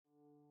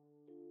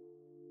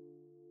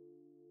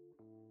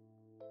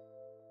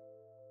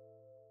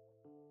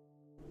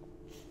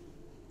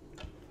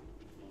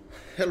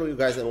Hello you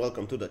guys and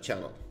welcome to the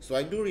channel. So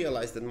I do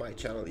realize that my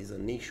channel is a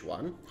niche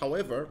one.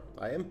 However,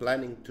 I am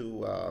planning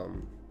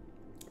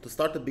to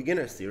start a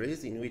beginner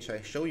series in which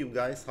I show you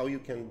guys how you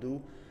can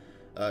do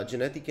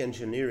genetic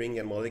engineering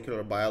and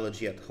molecular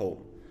biology at home.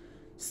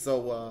 So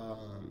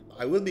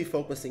I will be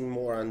focusing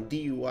more on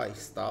DIY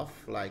stuff,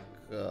 like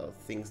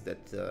things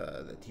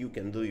that you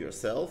can do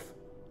yourself.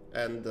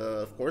 And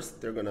of course,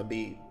 they're gonna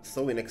be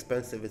so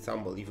inexpensive, it's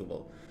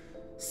unbelievable.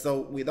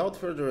 So without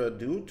further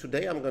ado,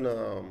 today I'm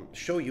gonna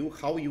show you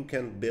how you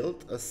can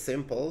build a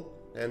simple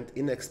and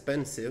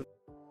inexpensive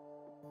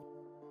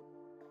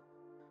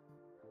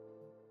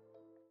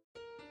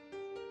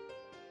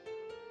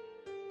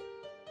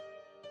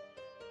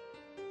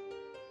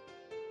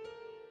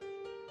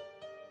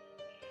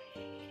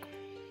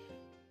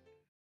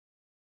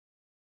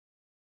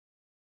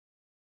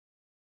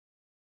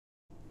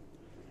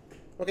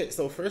Okay,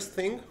 so first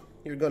thing,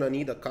 you're gonna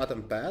need a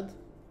cotton pad.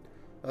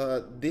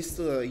 This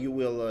you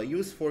will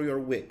use for your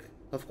wick.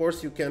 Of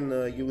course, you can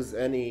use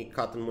any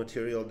cotton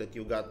material that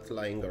you got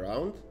lying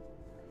around.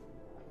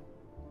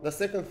 The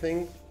second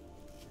thing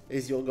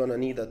is you're gonna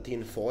need a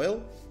tin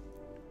foil.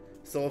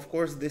 So of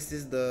course, this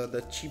is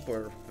the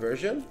cheaper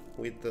version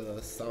with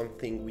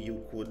something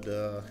you could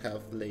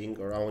have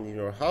laying around in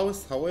your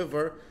house.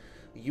 However,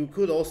 you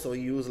could also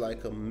use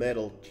like a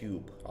metal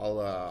tube.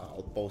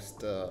 I'll post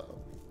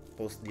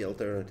the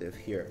alternative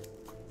here.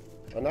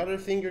 Another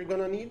thing you're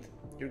gonna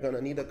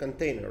need a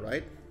container,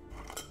 right?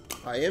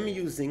 I am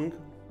using,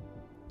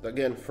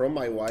 again from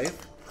my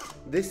wife,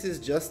 this is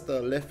just a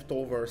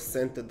leftover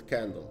scented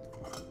candle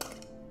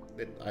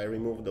that I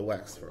removed the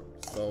wax from.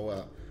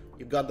 So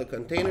you got the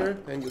container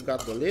and you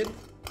got the lid.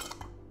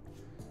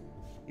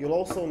 You'll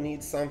also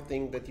need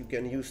something that you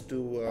can use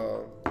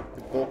to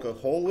poke a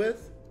hole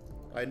with.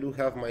 I do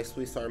have my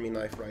Swiss Army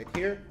knife right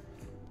here.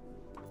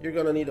 You're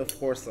gonna need, of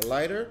course, a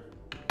lighter.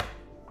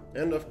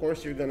 And of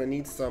course you're gonna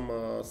need some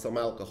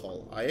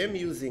alcohol. I am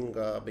using,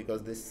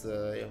 because this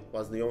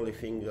was the only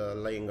thing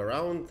laying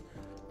around,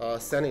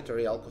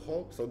 sanitary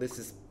alcohol. So this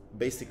is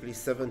basically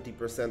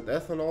 70%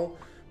 ethanol,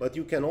 but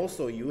you can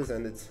also use,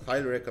 and it's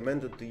highly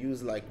recommended to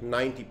use, like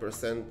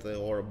 90%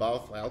 or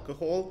above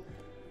alcohol.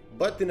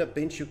 But in a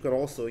pinch you can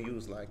also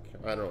use, like,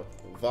 I don't know,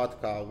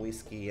 vodka,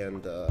 whiskey,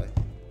 and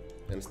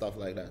stuff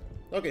like that.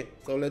 Okay,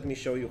 so let me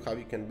show you how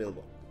you can build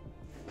one.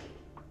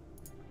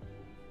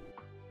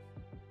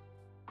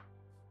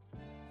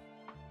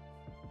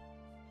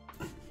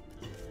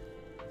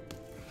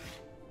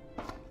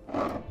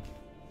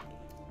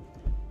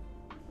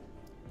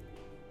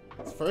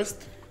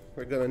 First,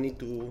 we're gonna need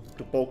to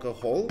poke a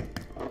hole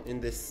in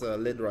this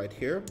lid right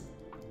here.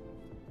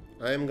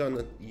 I am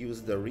gonna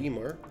use the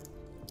reamer.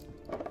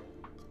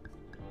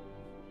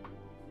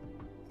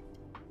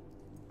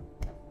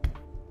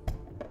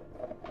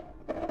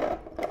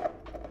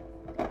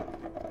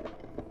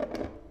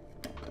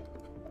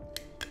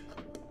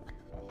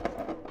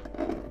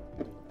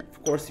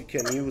 Of course, you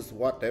can use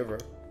whatever.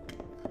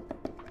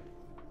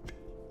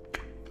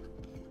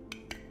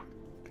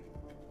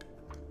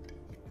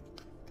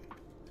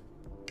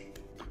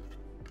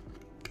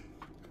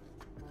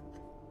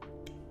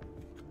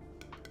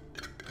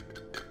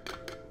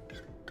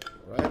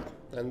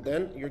 And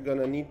then you're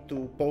gonna need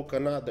to poke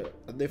a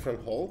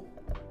different hole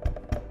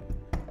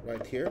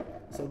right here.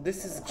 So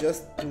this is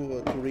just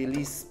to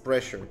release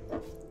pressure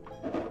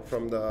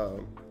from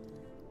the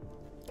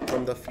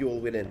fuel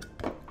within.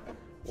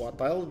 What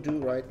I'll do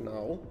right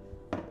now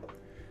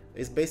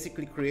is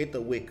basically create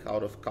a wick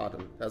out of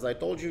cotton. As I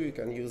told you, you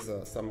can use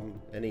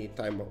any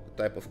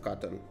type of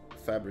cotton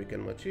fabric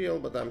and material,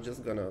 but I'm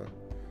just gonna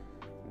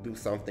do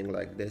something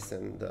like this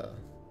and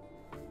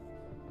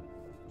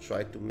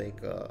try to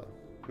make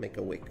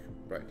a wick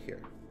right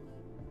here.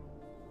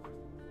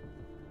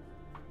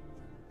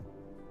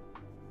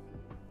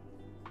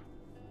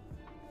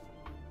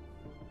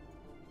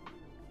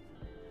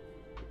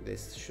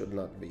 This should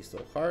not be so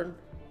hard.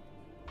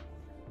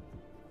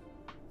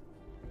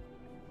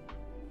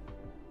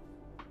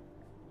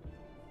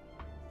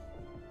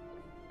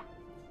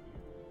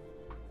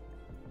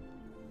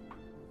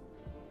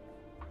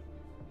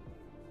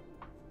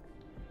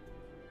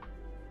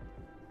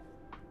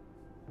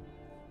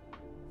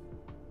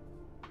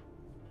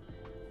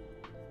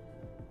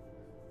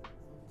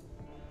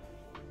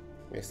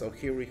 Okay, so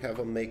here we have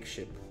a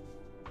makeshift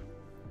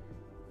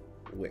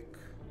wick.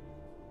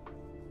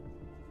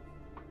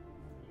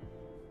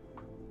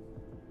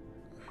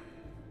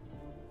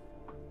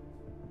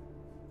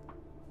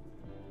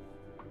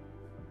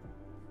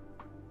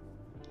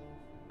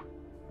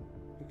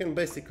 You can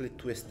basically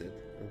twist it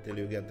until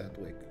you get that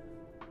wick.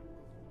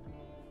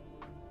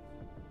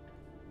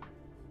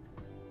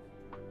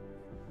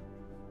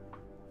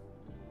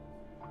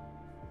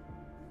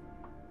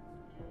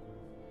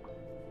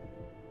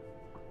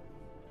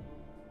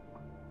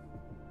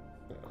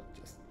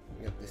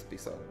 This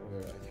piece out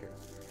right here.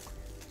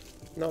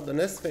 Now the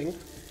next thing,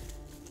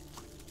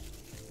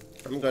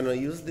 I'm gonna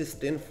use this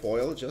tin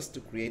foil just to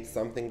create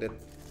something that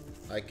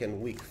I can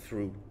wick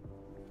through.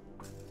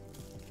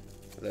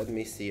 Let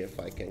me see if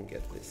I can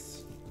get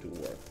this to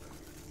work.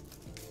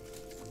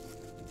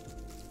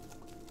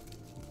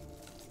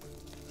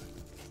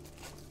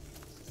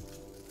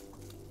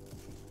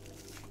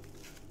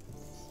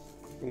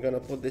 I'm gonna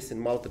put this in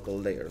multiple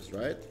layers,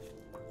 right?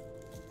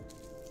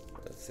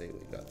 Let's say we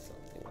got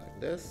something like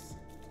this,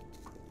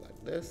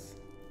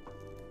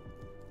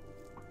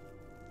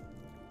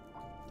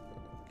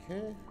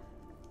 okay.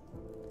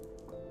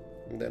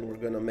 And then we're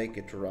gonna make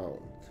it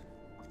round.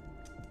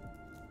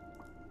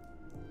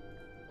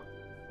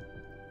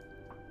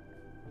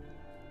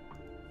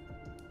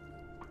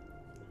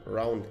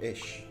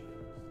 Round-ish.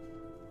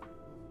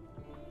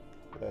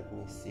 Let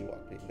me see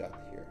what we got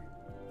here.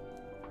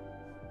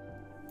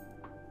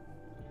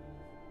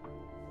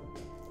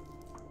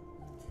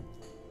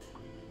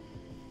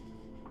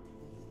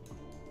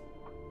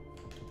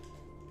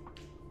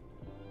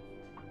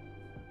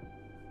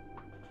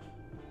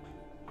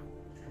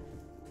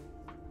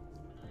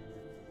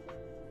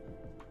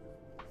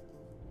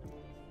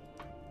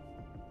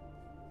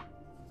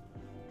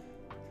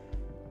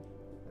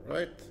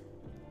 Right.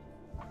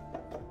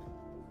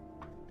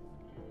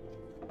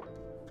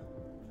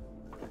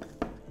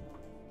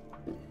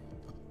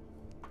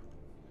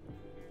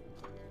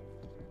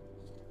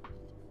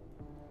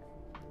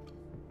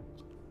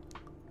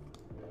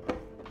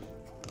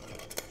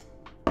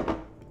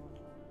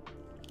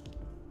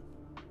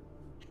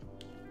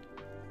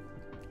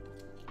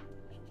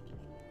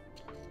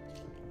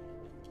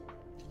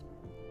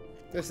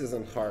 This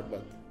isn't hard,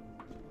 but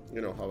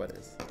you know how it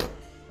is.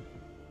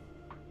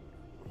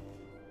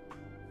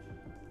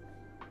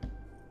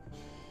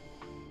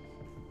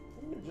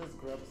 Let me just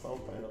grab some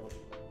kind of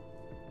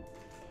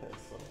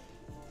pencil.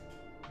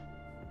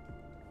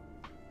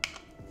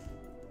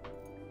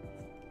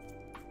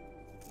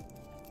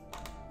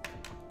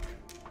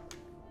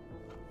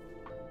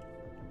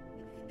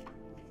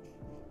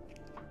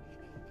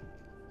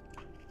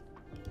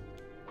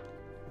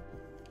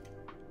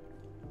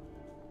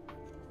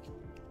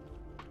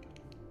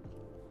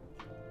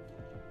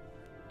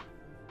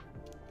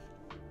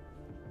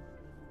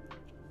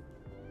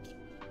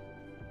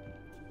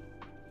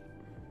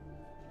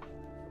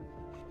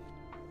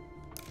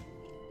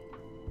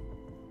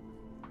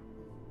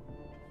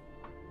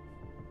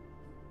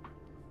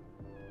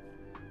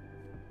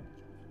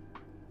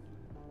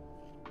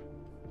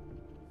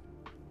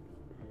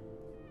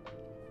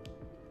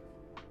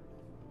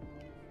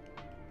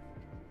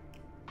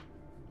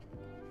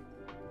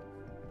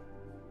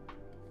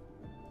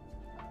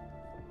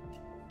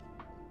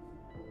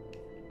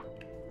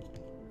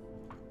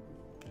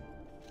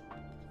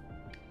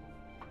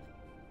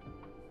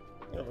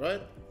 All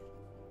right.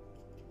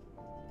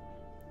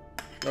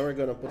 Now we're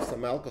gonna put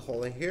some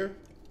alcohol in here.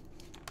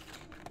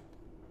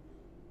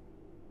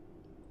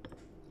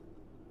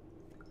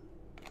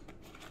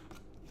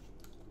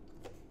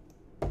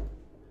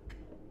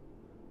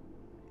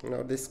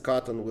 Now this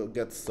cotton will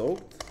get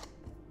soaked.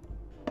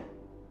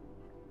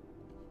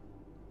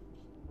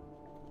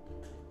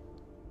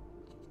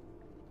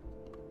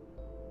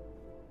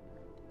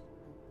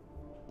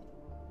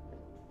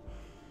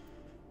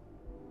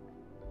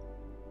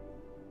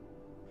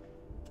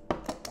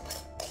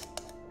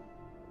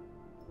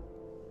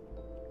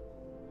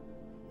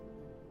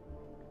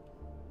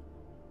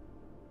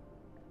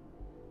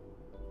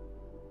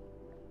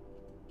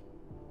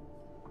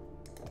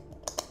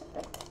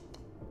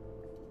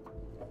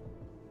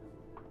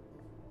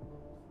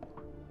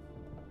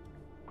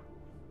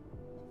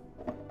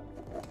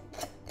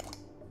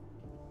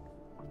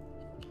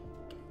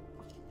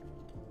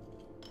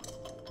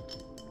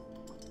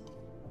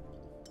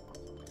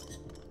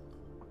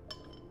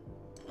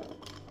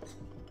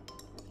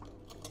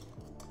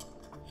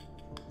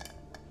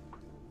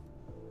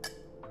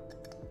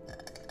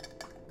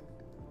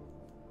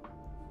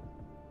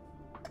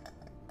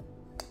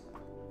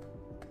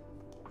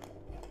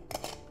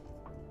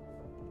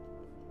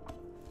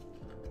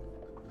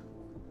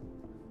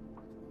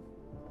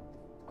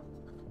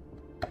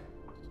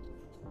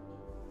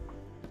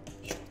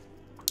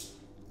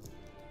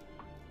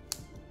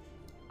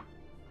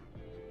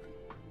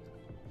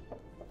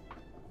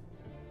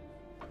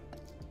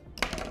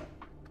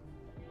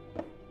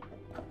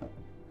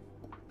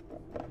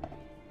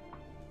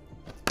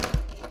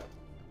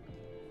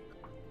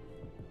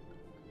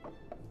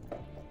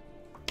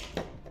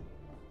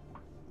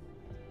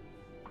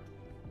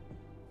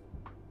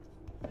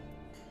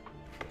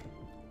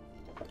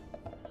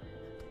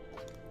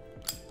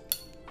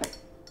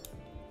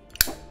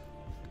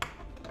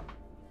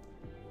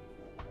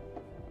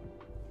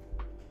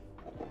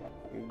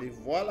 Et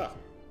voilà.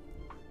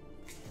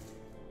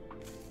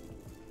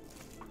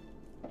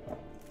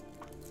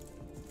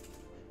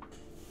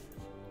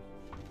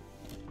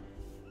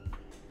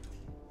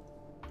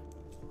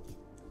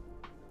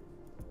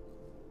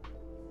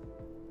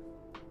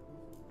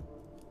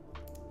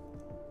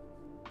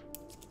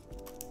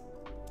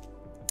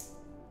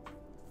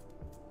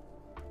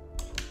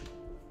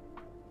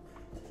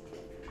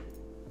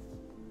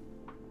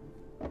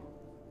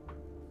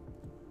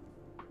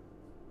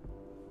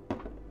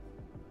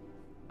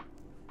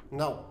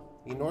 Now,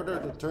 In order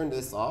to turn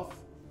this off,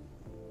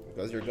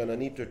 because you're gonna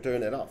need to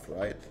turn it off,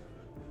 right?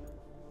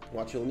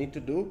 What you'll need to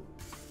do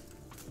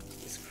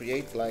is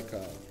create like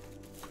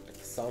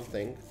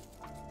something,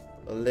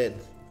 a lid,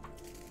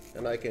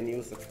 and I can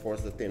use, of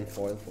course, the tin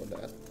foil for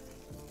that.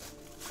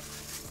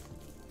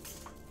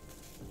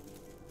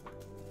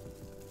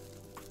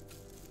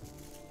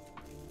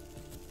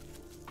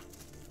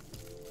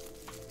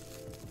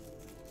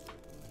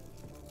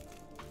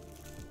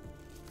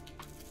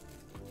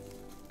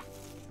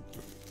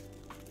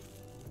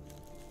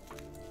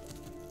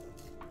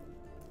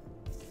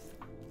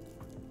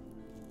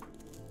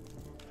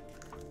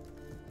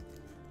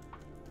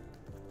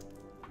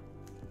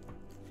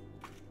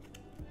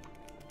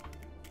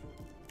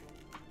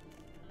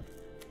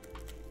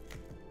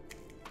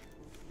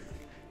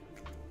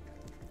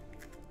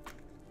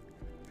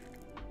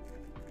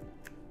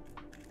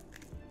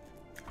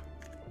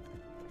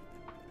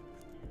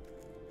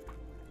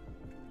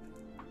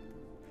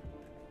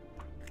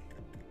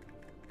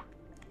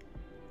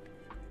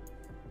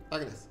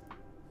 Like this.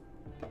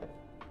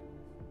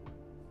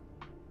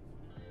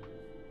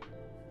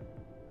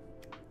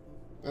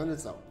 And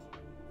it's out.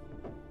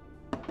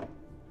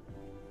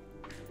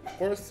 Of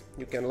course,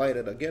 you can light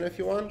it again if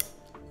you want.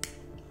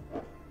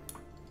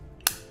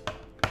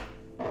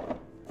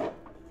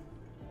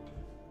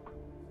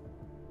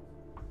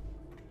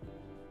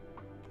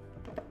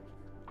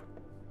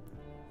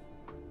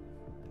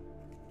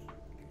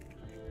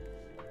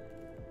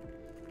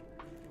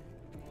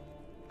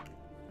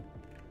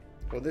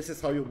 So this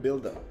is how you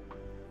build a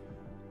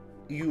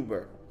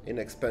uber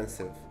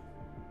inexpensive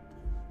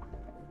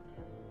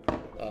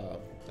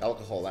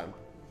alcohol lamp.